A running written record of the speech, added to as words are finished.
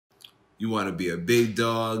You want to be a big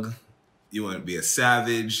dog. You want to be a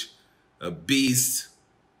savage, a beast.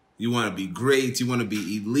 You want to be great. You want to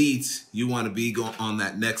be elite. You want to be on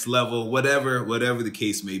that next level, whatever the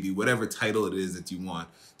case may be, whatever title it is that you want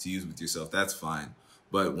to use with yourself, that's fine.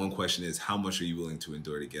 But one question is, how much are you willing to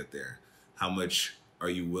endure to get there? How much are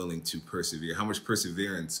you willing to persevere? How much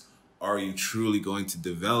perseverance are you truly going to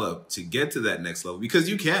develop to get to that next level? Because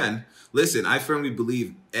you can. Listen, I firmly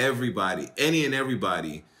believe everybody, any and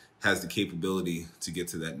everybody, has the capability to get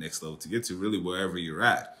to that next level, to get to really wherever you're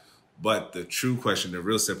at. But the true question, the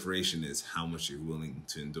real separation is how much you're willing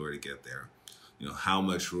to endure to get there. You know, how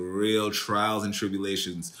much real trials and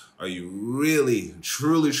tribulations are you really,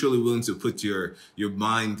 truly, truly willing to put your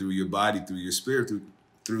mind through, your body through, your spirit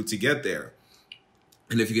through to get there?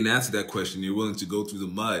 And if you can answer that question, you're willing to go through the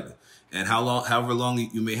mud. And however long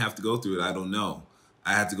you may have to go through it, I don't know.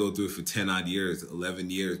 I had to go through it for 10 odd years,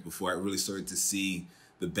 11 years before I really started to see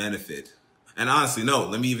the benefit. And honestly, no,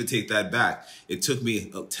 let me even take that back. It took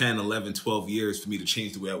me 10, 11, 12 years for me to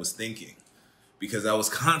change the way I was thinking, because I was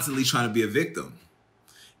constantly trying to be a victim.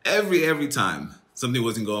 Every time something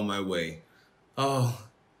wasn't going my way. Oh,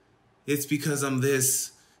 it's because I'm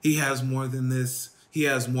this. He has more than this. He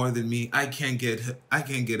has more than me. I can't get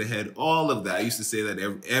ahead. All of that. I used to say that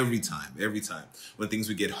every time when things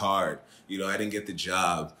would get hard. You know, I didn't get the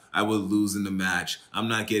job. I would lose in the match. I'm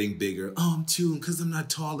not getting bigger. Oh, I'm too, because I'm not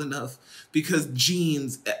tall enough. Because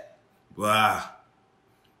genes, blah,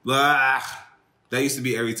 blah. That used to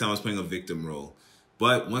be every time I was playing a victim role.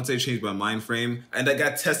 But once I changed my mind frame, and I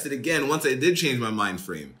got tested again, once I did change my mind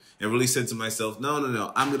frame and really said to myself,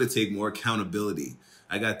 no, I'm going to take more accountability.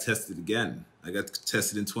 I got tested again. I got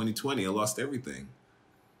tested in 2020. I lost everything.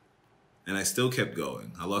 And I still kept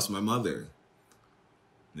going. I lost my mother.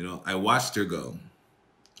 You know, I watched her go,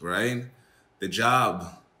 right? The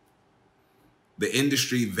job, the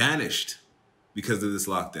industry vanished because of this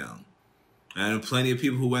lockdown. And I know plenty of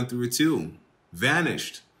people who went through it too.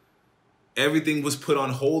 Vanished. Everything was put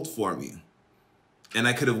on hold for me. And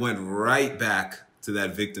I could have went right back to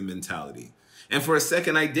that victim mentality. And for a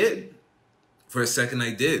second I did. You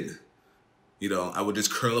know, I would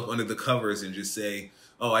just curl up under the covers and just say,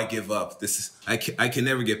 oh, I give up. I can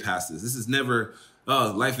never get past this. This is never,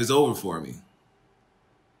 life is over for me.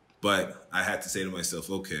 But I had to say to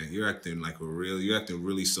myself, okay, you're acting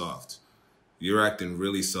really soft. You're acting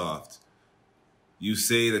really soft. You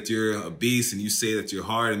say that you're a beast, and you say that you're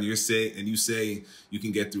hard, and you say you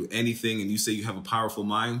can get through anything, and you say you have a powerful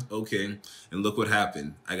mind. Okay, and look what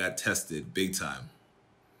happened. I got tested big time.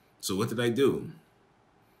 So what did I do?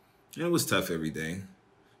 And it was tough every day,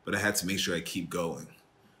 but I had to make sure I keep going.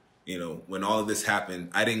 You know, when all of this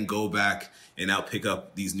happened, I didn't go back and now pick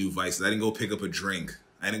up these new vices. I didn't go pick up a drink.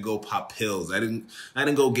 I didn't go pop pills. I didn't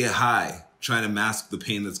go get high trying to mask the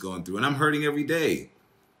pain that's going through. And I'm hurting every day.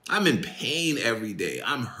 I'm in pain every day.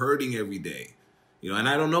 I'm hurting every day. You know, and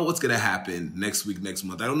I don't know what's going to happen next week, next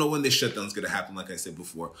month. I don't know when this shutdown is going to happen, like I said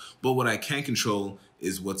before. But what I can control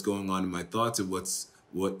is what's going on in my thoughts and what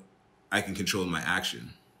I can control in my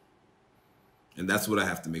action. And that's what I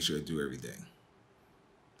have to make sure I do every day.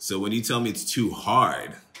 So when you tell me it's too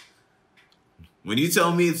hard,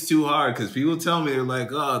 because people tell me, they're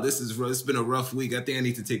like, oh, it's been a rough week. I think I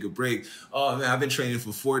need to take a break. Oh, man, I've been training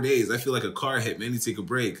for 4 days. I feel like a car hit me. I need to take a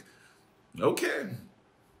break. Okay.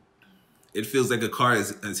 It feels like a car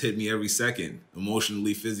has hit me every second,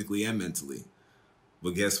 emotionally, physically, and mentally.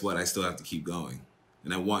 But guess what? I still have to keep going.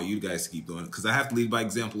 And I want you guys to keep going, because I have to lead by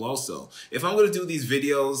example also. If I'm going to do these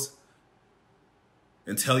videos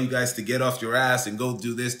and tell you guys to get off your ass and go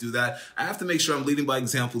do this, do that, I have to make sure I'm leading by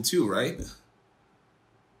example too, right?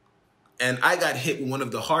 And I got hit with one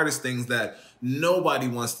of the hardest things that nobody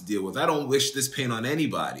wants to deal with. I don't wish this pain on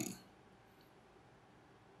anybody.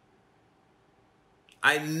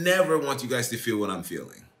 I never want you guys to feel what I'm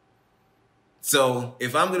feeling. So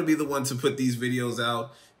if I'm going to be the one to put these videos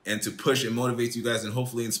out and to push and motivate you guys and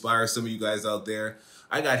hopefully inspire some of you guys out there,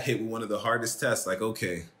 I got hit with one of the hardest tests. Like,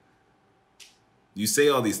 okay, you say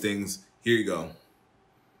all these things, here you go.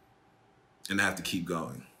 And I have to keep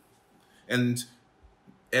going. And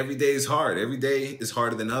every day is hard. Every day is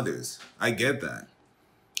harder than others. I get that.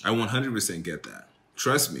 I 100% get that.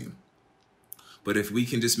 Trust me. But if we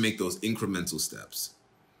can just make those incremental steps.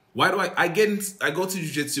 Why do I go to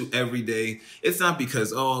jiu-jitsu every day? It's not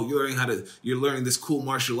because, oh, you're learning this cool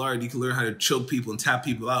martial art. You can learn how to choke people and tap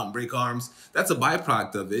people out and break arms. That's a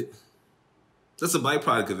byproduct of it. That's a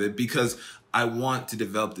byproduct of it because I want to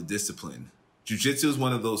develop the discipline. Jiu-jitsu is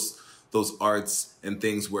one of those arts and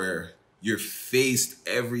things where you're faced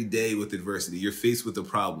every day with adversity. You're faced with a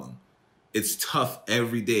problem. It's tough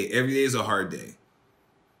every day. Every day is a hard day.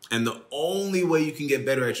 And the only way you can get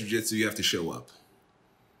better at jiu-jitsu, you have to show up.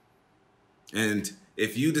 And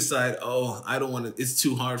if you decide, oh, I don't want to, it's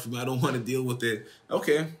too hard for me, I don't want to deal with it.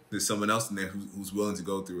 Okay, there's someone else in there who's willing to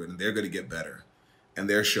go through it, and they're going to get better. And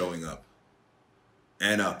they're showing up.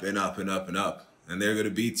 And up and up and up and up. And they're going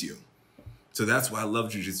to beat you. So that's why I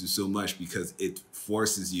love jiu-jitsu so much, because it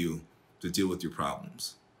forces you to deal with your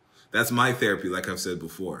problems. That's my therapy, like I've said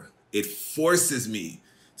before. It forces me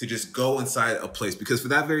to just go inside a place, because for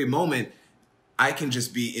that very moment, I can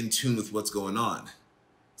just be in tune with what's going on.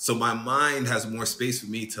 So my mind has more space for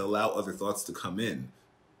me to allow other thoughts to come in.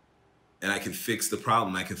 And I can fix the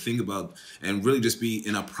problem. I can think about and really just be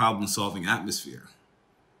in a problem-solving atmosphere.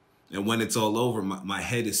 And when it's all over, my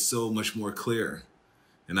head is so much more clear.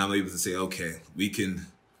 And I'm able to say, okay, we can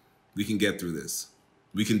get through this.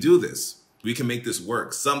 We can do this. We can make this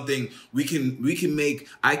work. Something we can make,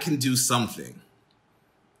 I can do something.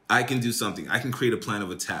 I can do something. I can create a plan of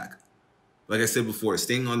attack. Like I said before,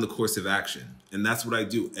 staying on the course of action. And that's what I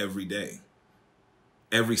do every day.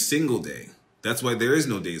 Every single day. That's why there is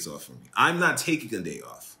no days off for me. I'm not taking a day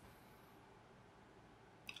off.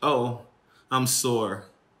 Oh, I'm sore.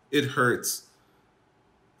 It hurts.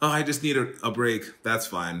 Oh, I just need a break. That's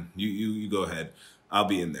fine. You go ahead. I'll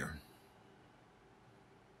be in there.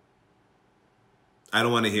 I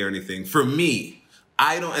don't want to hear anything. For me,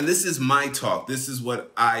 I don't, and this is my talk. This is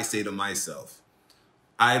what I say to myself.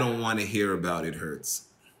 I don't want to hear about it hurts.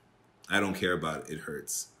 I don't care about it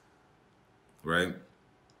hurts. Right?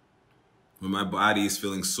 When my body is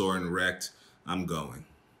feeling sore and wrecked, I'm going.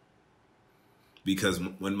 Because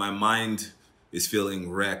when my mind is feeling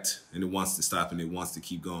wrecked and it wants to stop and it wants to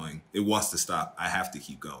keep going, it wants to stop. I have to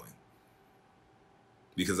keep going.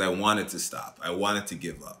 Because I want it to stop. I want it to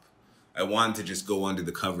give up. I wanted to just go under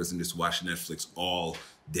the covers and just watch Netflix all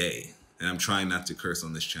day. And I'm trying not to curse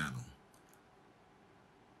on this channel.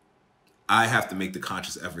 I have to make the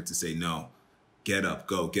conscious effort to say, no, get up,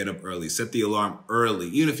 go, get up early. Set the alarm early.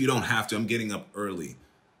 Even if you don't have to, I'm getting up early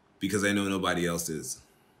because I know nobody else is.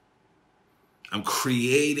 I'm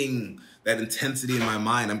creating that intensity in my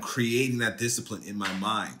mind. I'm creating that discipline in my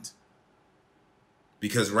mind.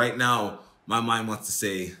 Because right now, my mind wants to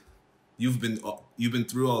say, you've been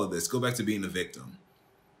through all of this. Go back to being a victim.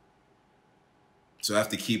 So I have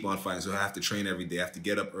to keep on fighting. So I have to train every day. I have to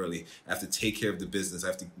get up early. I have to take care of the business. I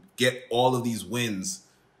have to get all of these wins.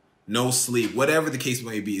 No sleep. Whatever the case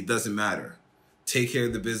may be, it doesn't matter. Take care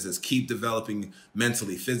of the business. Keep developing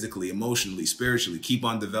mentally, physically, emotionally, spiritually. Keep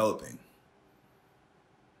on developing.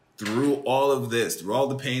 Through all of this, through all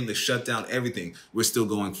the pain, the shutdown, everything, we're still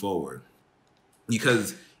going forward.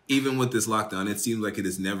 Because even with this lockdown, it seems like it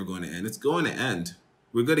is never going to end. It's going to end.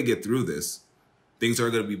 We're going to get through this. Things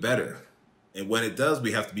are going to be better. And when it does,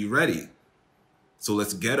 we have to be ready. So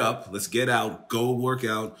let's get up, let's get out, go work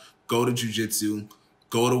out, go to jiu-jitsu,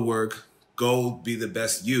 go to work, go be the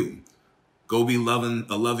best you. Go be a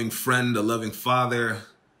loving friend, a loving father.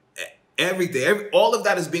 Everything, all of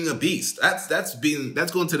that is being a beast. That's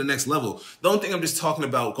going to the next level. Don't think I'm just talking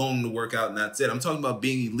about going to work out and that's it. I'm talking about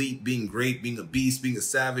being elite, being great, being a beast, being a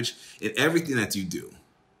savage in everything that you do.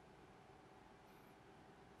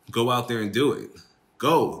 Go out there and do it.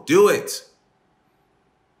 Go, do it.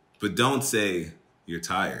 But don't say you're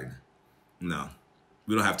tired. No,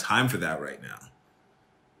 we don't have time for that right now.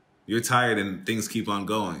 You're tired and things keep on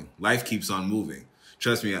going. Life keeps on moving.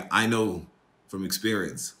 Trust me, I know from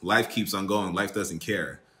experience. Life keeps on going. Life doesn't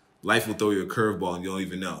care. Life will throw you a curveball and you don't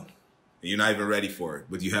even know. And you're not even ready for it,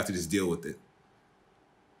 but you have to just deal with it.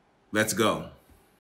 Let's go.